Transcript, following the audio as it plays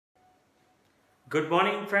Good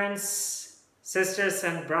morning, friends, sisters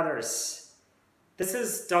and brothers. This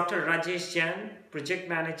is Dr. Rajesh Jain, Project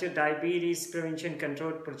Manager, Diabetes Prevention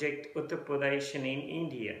Control Project, Uttar Pradesh in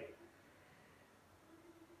India.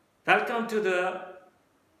 Welcome to the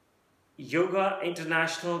Yoga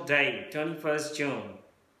International Day, 21st June.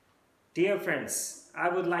 Dear friends, I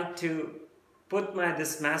would like to put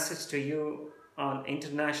this message to you on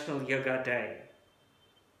International Yoga Day.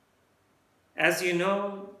 As you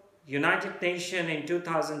know, United Nations in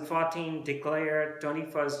 2014 declared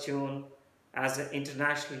 21st June as an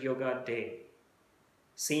International Yoga Day.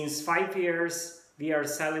 Since 5 years, we are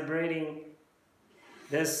celebrating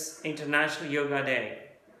this International Yoga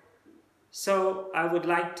Day. So I would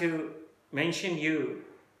like to mention you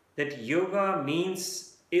that yoga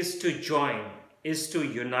means is to join, is to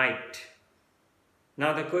unite.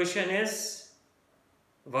 Now the question is,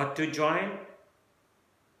 what to join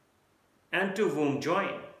and to whom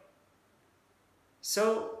join?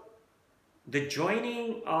 So, the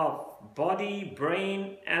joining of body,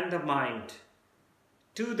 brain and the mind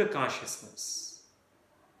to the consciousness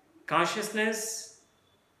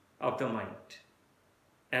of the mind,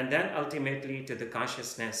 and then ultimately to the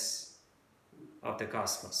consciousness of the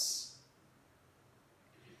cosmos.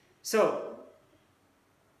 So,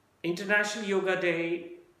 International Yoga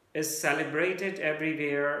Day is celebrated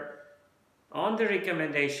everywhere on the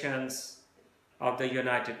recommendations of the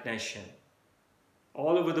United Nations,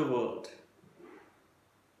 all over the world.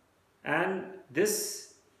 And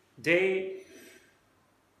this day,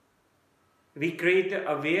 we create the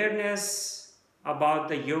awareness about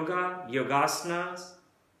the yoga, yogasanas,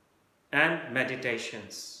 and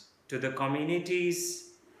meditations to the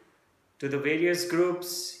communities, to the various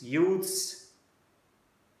groups, youths,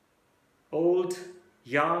 old,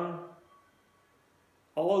 young,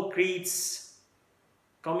 all creeds,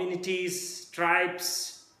 communities,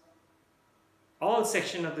 tribes, all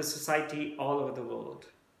sections of the society all over the world.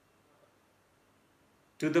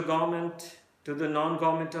 To the government, to the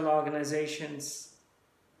non-governmental organizations.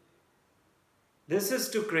 This is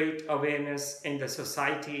to create awareness in the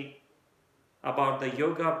society about the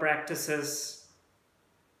yoga practices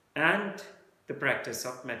and the practice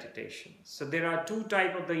of meditation. So there are two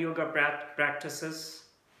types of the yoga practices.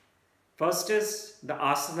 First is the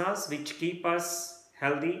asanas, which keep us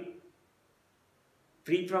healthy,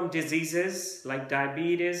 free from diseases like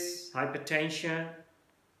diabetes, hypertension,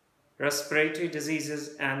 respiratory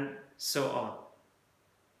diseases, and so on.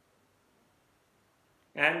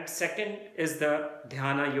 And second is the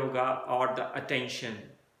dhyana yoga, or the attention,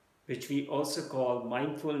 which we also call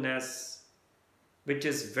mindfulness, which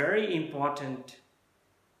is very important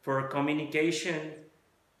for communication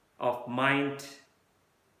of mind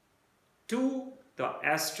to the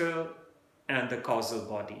astral and the causal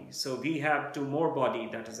body. So we have two more body,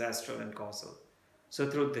 that is astral and causal. So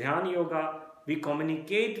through Dhyana Yoga, we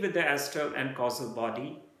communicate with the astral and causal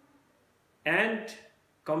body and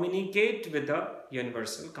communicate with the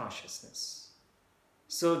universal consciousness.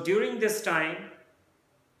 So during this time,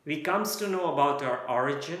 we comes to know about our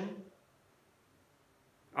origin,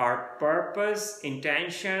 our purpose,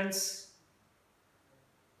 intentions,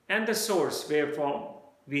 and the source wherefrom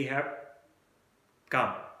we have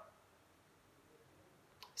come.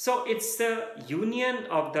 So it's the union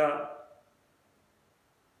of the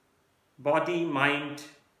body, mind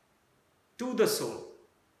to the soul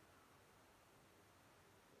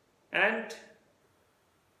and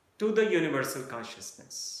to the universal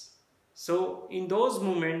consciousness. So in those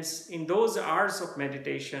moments, in those hours of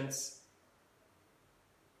meditations,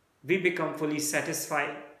 we become fully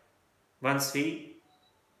satisfied once we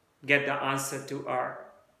get the answer to our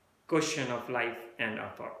question of life and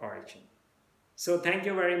of our origin. So thank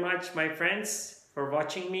you very much, my friends, for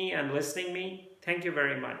watching me and listening me. Thank you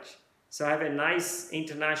very much. So have a nice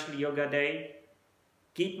International Yoga Day.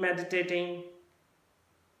 Keep meditating.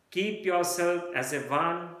 Keep yourself as a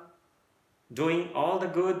one, doing all the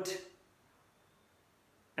good,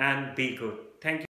 and be good. Thank you.